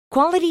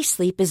Quality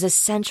sleep is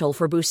essential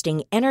for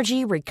boosting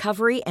energy,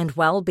 recovery, and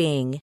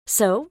well-being.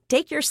 So,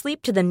 take your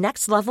sleep to the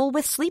next level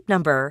with Sleep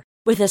Number.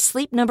 With a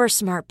Sleep Number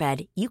smart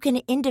bed, you can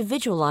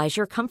individualize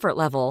your comfort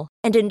level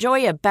and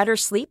enjoy a better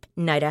sleep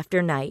night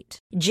after night.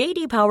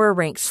 J.D. Power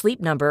ranks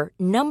Sleep Number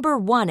number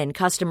one in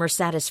customer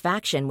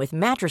satisfaction with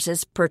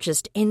mattresses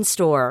purchased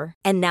in-store.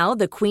 And now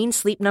the Queen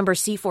Sleep Number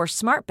C4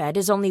 smart bed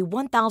is only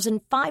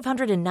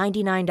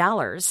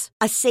 $1,599,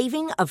 a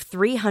saving of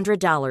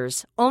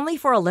 $300, only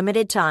for a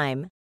limited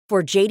time.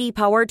 For J.D.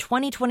 Power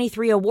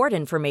 2023 award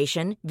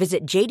information,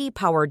 visit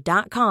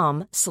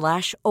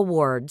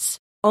jdpower.com/awards.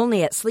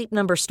 Only at Sleep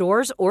Number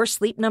stores or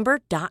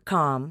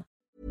sleepnumber.com.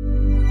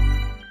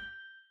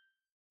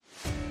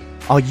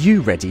 Are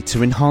you ready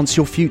to enhance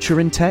your future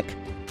in tech?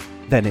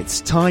 Then it's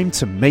time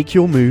to make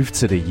your move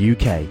to the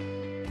UK,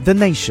 the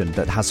nation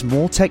that has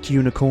more tech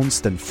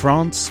unicorns than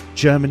France,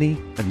 Germany,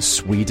 and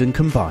Sweden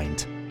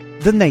combined.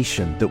 The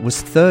nation that was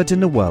third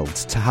in the world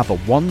to have a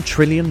 $1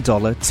 trillion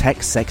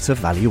tech sector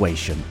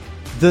valuation.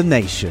 The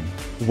nation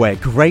where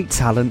great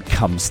talent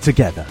comes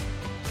together.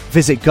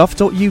 Visit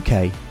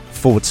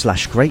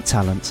gov.uk/great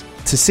talent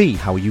to see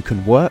how you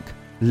can work,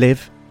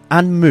 live,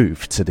 and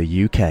move to the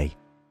UK.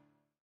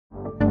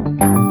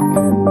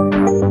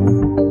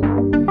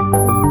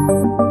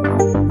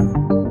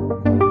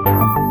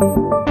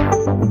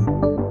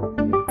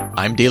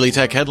 I'm Daily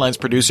Tech Headlines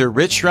producer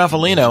Rich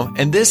Straffolino,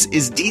 and this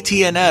is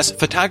DTNS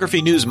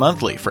Photography News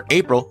Monthly for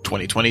April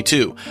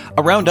 2022,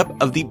 a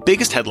roundup of the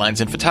biggest headlines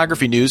in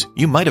photography news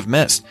you might have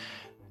missed.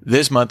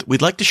 This month,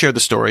 we'd like to share the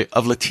story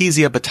of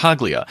Letizia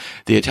Battaglia,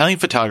 the Italian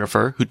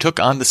photographer who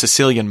took on the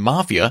Sicilian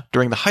mafia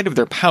during the height of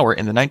their power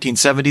in the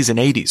 1970s and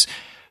 80s.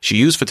 She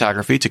used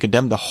photography to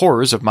condemn the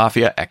horrors of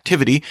mafia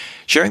activity,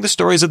 sharing the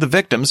stories of the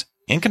victims,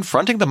 and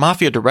confronting the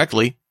mafia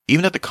directly,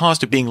 even at the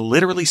cost of being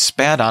literally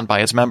spat on by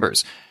its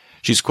members.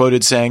 She's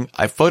quoted saying,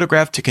 "I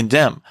photographed to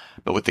condemn,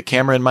 but with the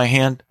camera in my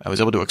hand, I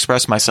was able to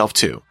express myself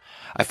too.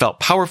 I felt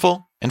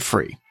powerful and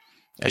free."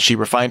 As she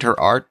refined her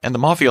art and the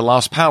mafia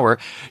lost power,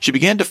 she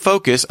began to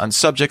focus on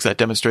subjects that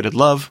demonstrated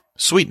love,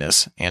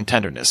 sweetness, and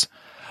tenderness.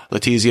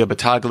 Letizia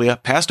Battaglia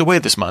passed away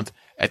this month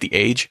at the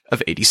age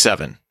of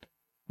 87.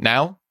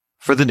 Now,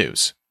 for the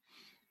news.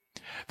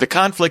 The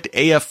Conflict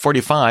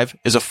AF-45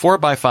 is a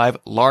 4x5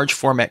 large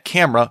format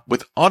camera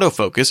with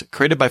autofocus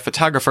created by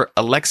photographer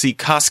Alexei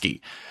Koski.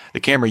 The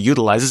camera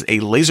utilizes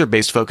a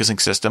laser-based focusing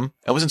system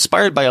and was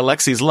inspired by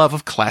Alexei's love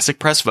of classic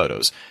press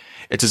photos.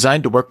 It's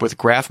designed to work with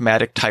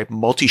Graphmatic-type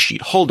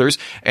multi-sheet holders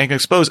and can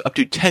expose up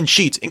to 10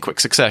 sheets in quick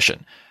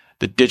succession.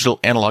 The digital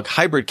analog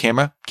hybrid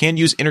camera can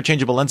use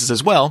interchangeable lenses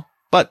as well,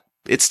 but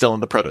it's still in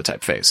the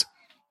prototype phase.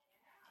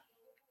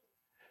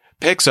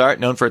 Pixar,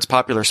 known for its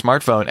popular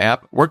smartphone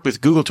app, worked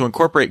with Google to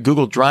incorporate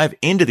Google Drive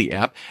into the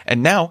app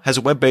and now has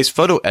a web-based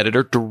photo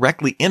editor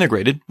directly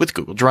integrated with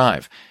Google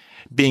Drive.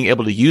 Being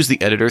able to use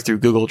the editor through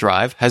Google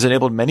Drive has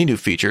enabled many new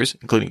features,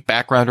 including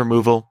background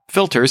removal,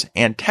 filters,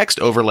 and text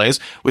overlays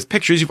with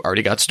pictures you've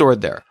already got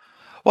stored there.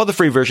 While the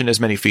free version has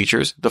many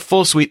features, the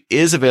full suite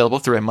is available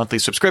through a monthly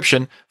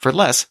subscription for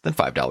less than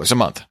 $5 a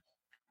month.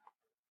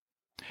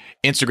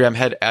 Instagram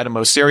head Adam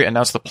Mosseri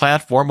announced the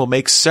platform will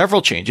make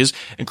several changes,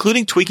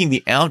 including tweaking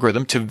the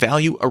algorithm to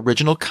value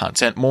original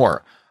content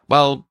more.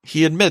 While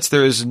he admits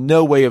there is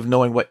no way of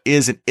knowing what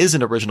is and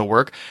isn't original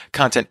work,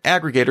 content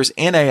aggregators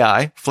and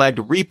AI flagged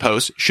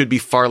reposts should be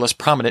far less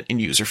prominent in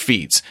user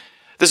feeds.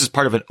 This is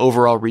part of an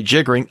overall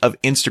rejiggering of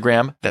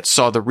Instagram that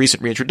saw the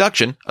recent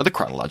reintroduction of the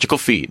chronological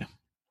feed.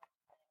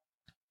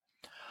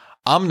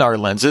 Omnar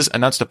Lenses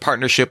announced a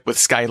partnership with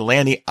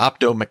Skylani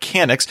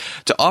Optomechanics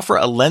to offer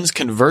a lens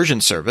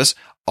conversion service,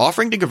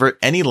 offering to convert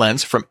any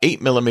lens from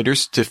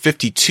 8mm to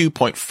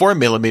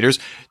 52.4mm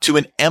to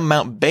an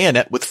M-mount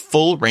bayonet with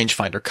full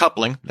rangefinder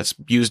coupling that's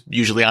used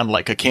usually on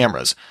Leica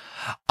cameras.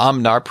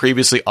 Omnar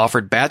previously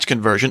offered batch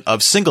conversion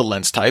of single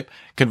lens type,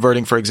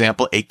 converting, for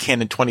example, a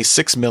Canon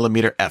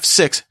 26mm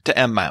f6 to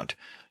M-mount.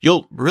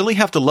 You'll really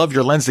have to love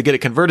your lens to get it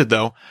converted,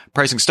 though.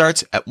 Pricing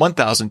starts at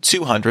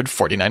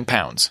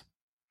 £1,249.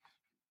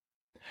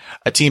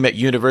 A team at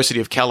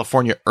University of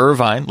California,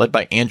 Irvine, led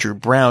by Andrew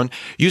Brown,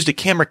 used a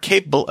camera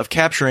capable of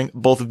capturing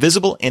both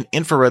visible and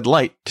infrared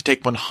light to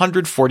take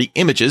 140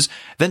 images,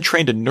 then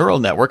trained a neural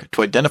network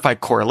to identify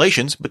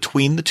correlations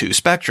between the two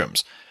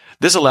spectrums.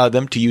 This allowed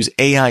them to use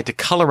AI to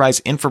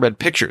colorize infrared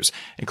pictures,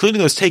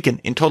 including those taken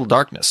in total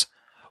darkness.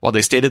 While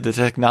they stated the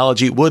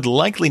technology would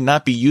likely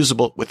not be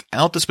usable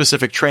without the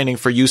specific training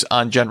for use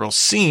on general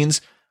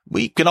scenes,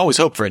 we can always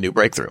hope for a new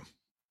breakthrough.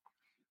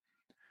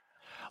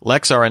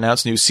 Lexar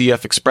announced new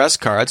CF Express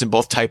cards in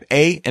both Type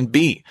A and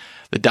B.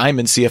 The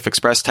Diamond CF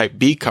Express Type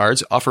B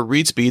cards offer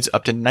read speeds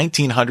up to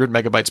 1900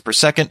 megabytes per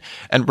second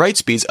and write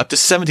speeds up to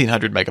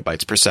 1700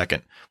 megabytes per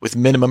second, with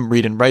minimum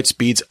read and write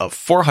speeds of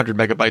 400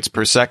 megabytes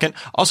per second,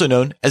 also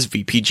known as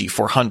VPG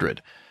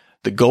 400.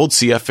 The Gold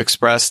CF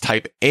Express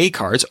Type A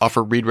cards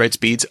offer read-write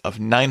speeds of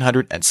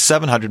 900 and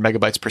 700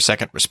 megabytes per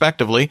second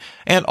respectively,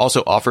 and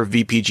also offer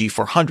VPG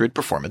 400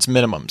 performance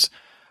minimums.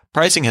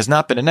 Pricing has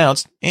not been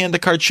announced, and the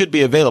card should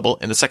be available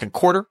in the second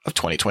quarter of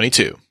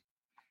 2022.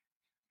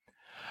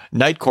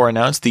 Nitecore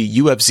announced the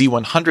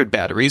UFZ100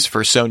 batteries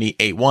for Sony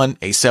A1,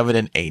 A7,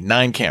 and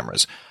A9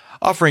 cameras.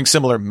 Offering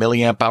similar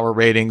milliamp hour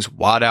ratings,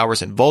 watt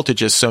hours, and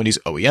voltage as Sony's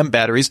OEM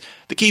batteries,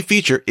 the key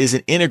feature is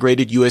an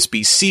integrated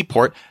USB-C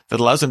port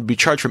that allows them to be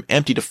charged from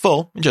empty to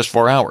full in just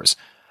 4 hours.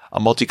 A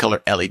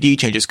multicolor LED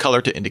changes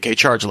color to indicate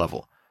charge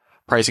level.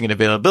 Pricing and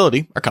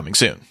availability are coming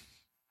soon.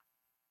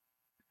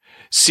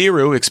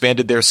 Sirui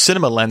expanded their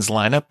cinema lens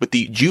lineup with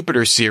the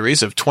Jupiter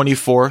series of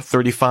 24,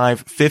 35,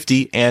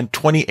 50, and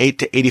 28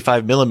 to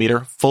 85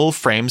 millimeter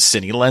full-frame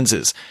cine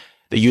lenses.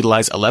 They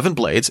utilize 11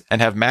 blades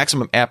and have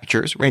maximum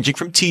apertures ranging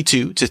from T2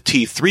 to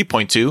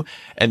T3.2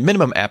 and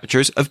minimum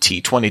apertures of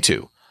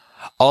T22.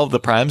 All of the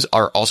primes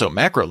are also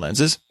macro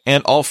lenses,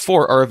 and all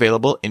 4 are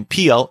available in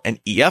PL and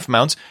EF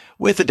mounts,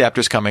 with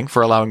adapters coming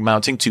for allowing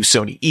mounting to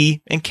Sony E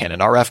and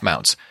Canon RF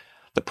mounts.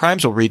 The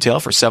primes will retail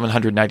for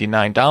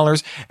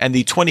 $799, and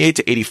the 28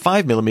 to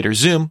 85 millimeter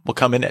zoom will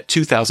come in at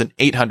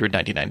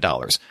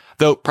 $2,899,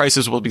 though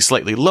prices will be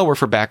slightly lower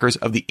for backers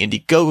of the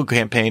Indiegogo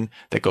campaign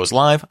that goes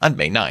live on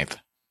May 9th.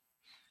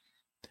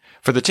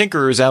 For the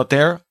tinkerers out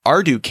there,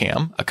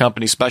 ArduCam, a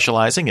company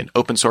specializing in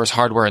open source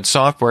hardware and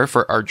software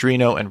for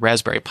Arduino and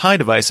Raspberry Pi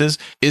devices,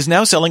 is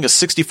now selling a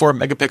 64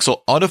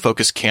 megapixel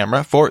autofocus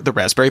camera for the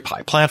Raspberry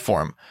Pi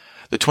platform.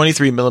 The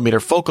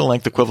 23mm focal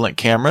length equivalent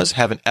cameras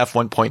have an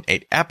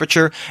f1.8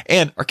 aperture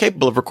and are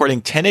capable of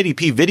recording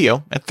 1080p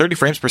video at 30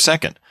 frames per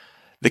second.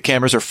 The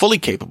cameras are fully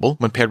capable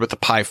when paired with the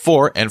Pi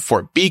 4 and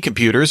 4B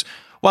computers,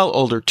 while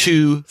older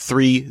 2,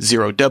 3,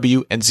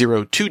 0W, and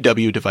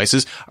 02W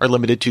devices are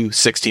limited to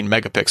 16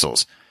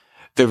 megapixels.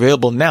 They're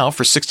available now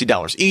for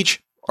 $60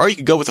 each, or you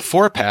could go with a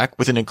 4-pack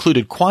with an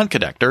included quad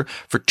connector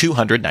for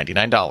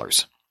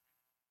 $299.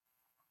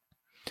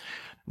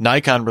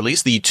 Nikon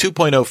released the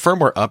 2.0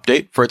 firmware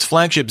update for its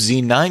flagship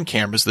Z9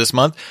 cameras this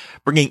month,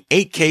 bringing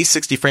 8K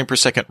 60 frame per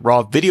second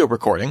RAW video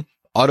recording,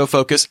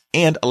 autofocus,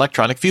 and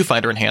electronic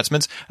viewfinder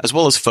enhancements, as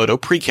well as photo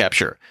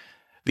pre-capture.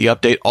 The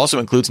update also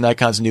includes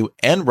Nikon's new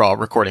NRAW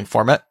recording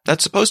format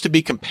that's supposed to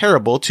be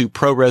comparable to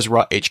ProRes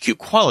RAW HQ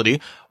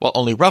quality, while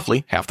only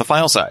roughly half the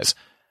file size.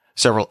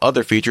 Several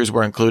other features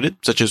were included,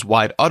 such as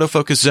wide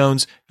autofocus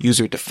zones,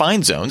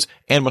 user-defined zones,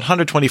 and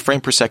 120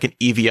 frame per second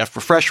EVF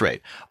refresh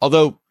rate,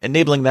 although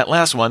enabling that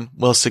last one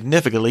will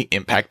significantly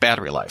impact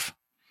battery life.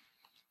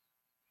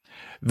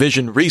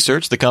 Vision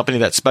Research, the company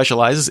that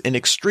specializes in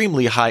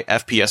extremely high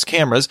FPS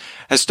cameras,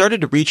 has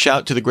started to reach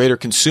out to the greater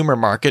consumer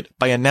market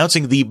by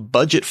announcing the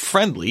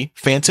budget-friendly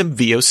Phantom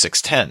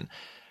VO610.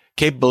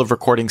 Capable of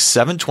recording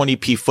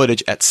 720p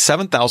footage at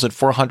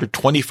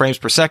 7,420 frames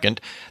per second,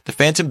 the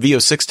Phantom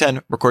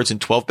VO610 records in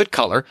 12-bit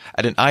color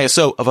at an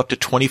ISO of up to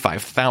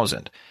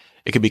 25,000.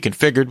 It can be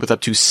configured with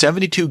up to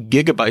 72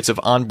 gigabytes of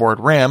onboard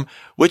RAM,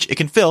 which it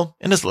can fill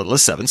in as little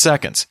as 7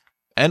 seconds.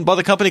 And while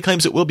the company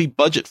claims it will be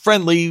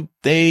budget-friendly,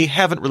 they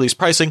haven't released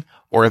pricing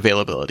or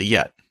availability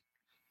yet.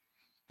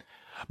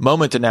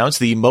 Moment announced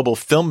the Mobile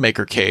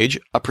Filmmaker Cage,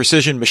 a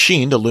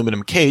precision-machined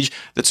aluminum cage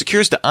that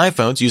secures to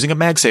iPhones using a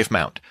MagSafe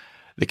mount.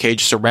 The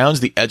cage surrounds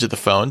the edge of the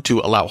phone to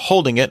allow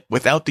holding it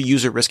without the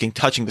user risking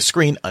touching the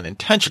screen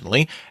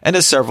unintentionally, and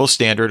has several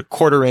standard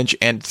 1/4-inch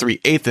and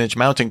 3/8-inch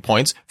mounting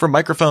points for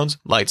microphones,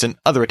 lights, and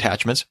other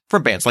attachments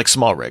from brands like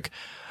SmallRig.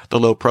 The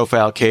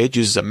low-profile cage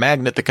uses a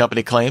magnet the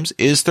company claims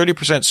is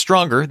 30%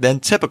 stronger than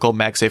typical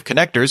MagSafe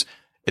connectors.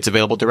 It's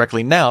available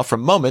directly now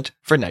from Moment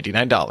for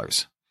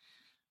 $99.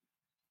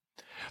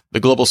 The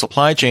global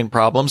supply chain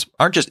problems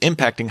aren't just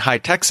impacting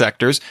high-tech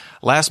sectors.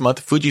 Last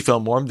month,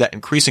 Fujifilm warned that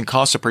increasing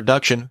costs of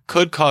production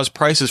could cause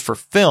prices for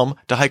film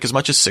to hike as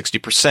much as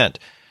 60%.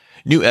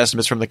 New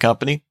estimates from the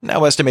company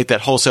now estimate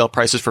that wholesale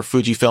prices for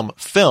Fujifilm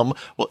film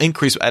will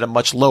increase at a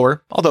much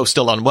lower, although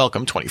still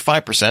unwelcome,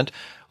 25%,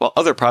 while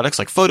other products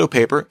like photo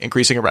paper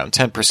increasing around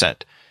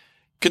 10%.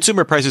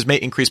 Consumer prices may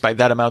increase by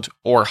that amount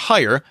or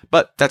higher,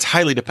 but that's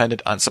highly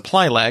dependent on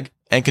supply lag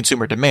and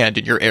consumer demand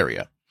in your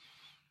area.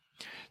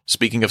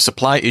 Speaking of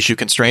supply issue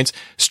constraints,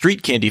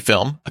 Street Candy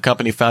Film, a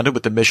company founded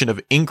with the mission of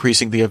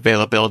increasing the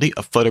availability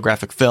of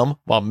photographic film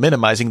while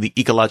minimizing the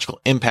ecological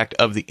impact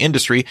of the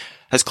industry,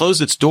 has closed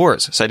its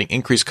doors, citing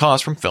increased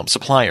costs from film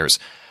suppliers.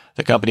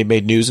 The company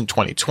made news in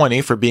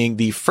 2020 for being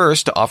the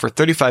first to offer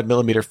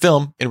 35mm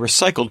film in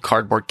recycled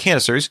cardboard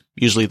canisters,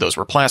 usually those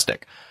were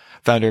plastic.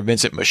 Founder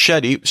Vincent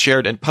Moschetti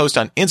shared a post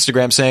on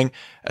Instagram saying,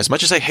 "As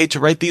much as I hate to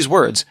write these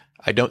words,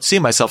 I don't see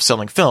myself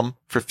selling film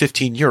for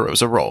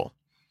 €15 a roll."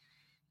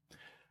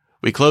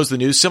 We close the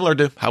news similar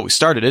to how we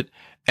started it.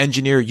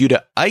 Engineer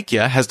Yuta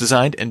Aikya has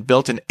designed and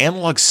built an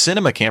analog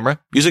cinema camera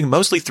using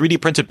mostly 3D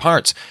printed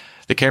parts.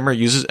 The camera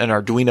uses an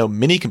Arduino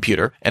mini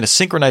computer and a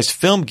synchronized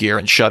film gear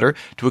and shutter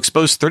to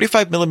expose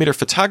 35mm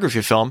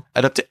photography film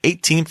at up to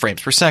 18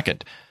 frames per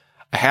second.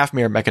 A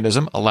half-mirror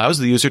mechanism allows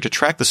the user to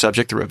track the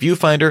subject through a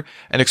viewfinder,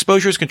 and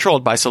exposure is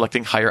controlled by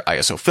selecting higher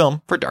ISO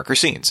film for darker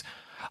scenes.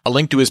 A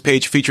link to his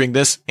page featuring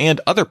this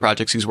and other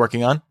projects he's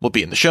working on will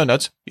be in the show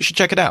notes. You should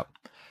check it out.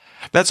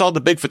 That's all the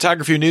big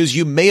photography news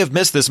you may have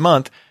missed this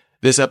month.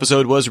 This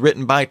episode was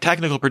written by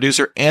technical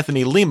producer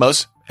Anthony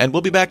Lemos, and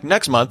we'll be back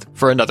next month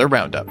for another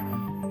roundup.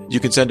 You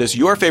can send us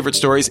your favorite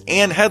stories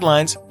and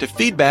headlines to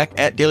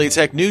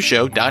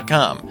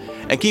feedback@dailytechnewsshow.com.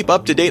 And keep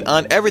up to date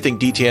on everything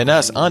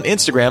DTNS on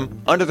Instagram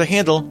under the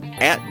handle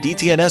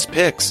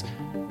 @DTNSPicks.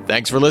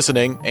 Thanks for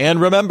listening, and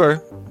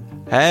remember,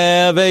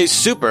 have a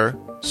super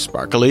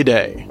sparkly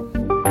day.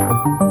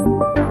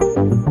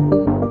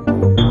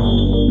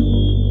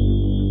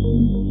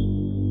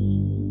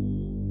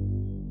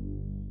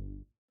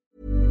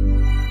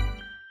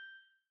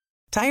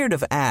 Tired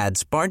of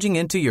ads barging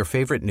into your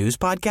favorite news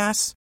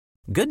podcasts?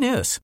 Good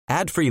news.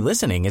 Ad-free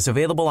listening is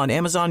available on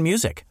Amazon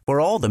Music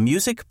for all the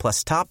music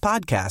plus top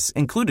podcasts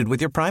included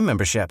with your Prime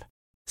membership.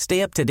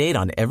 Stay up to date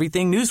on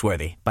everything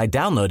newsworthy by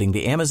downloading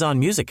the Amazon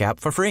Music app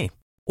for free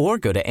or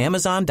go to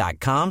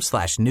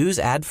amazon.com/news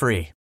ad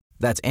free.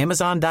 That's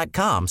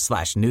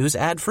amazon.com/news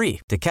ad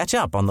free to catch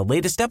up on the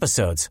latest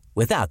episodes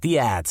without the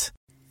ads.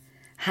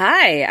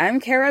 Hi, I'm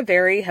Kara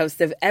Berry,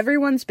 host of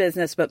Everyone's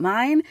Business But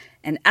Mine,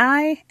 and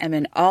I am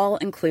an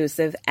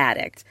all-inclusive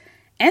addict.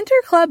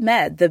 Enter Club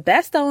Med, the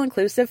best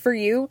all-inclusive for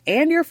you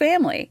and your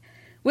family.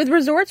 With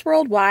resorts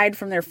worldwide,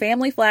 from their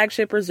family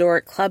flagship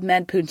resort, Club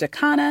Med Punta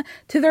Cana,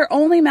 to their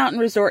only mountain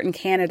resort in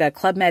Canada,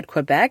 Club Med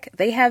Quebec,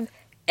 they have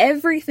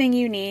everything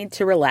you need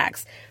to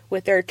relax.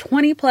 With their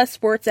 20-plus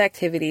sports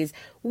activities,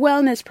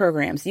 wellness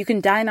programs, you can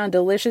dine on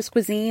delicious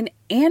cuisine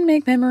and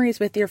make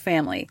memories with your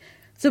family.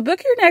 So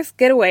book your next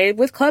getaway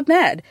with Club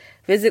Med.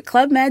 Visit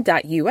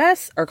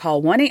clubmed.us or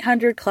call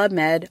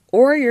 1-800-CLUB-MED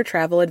or your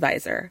travel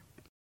advisor.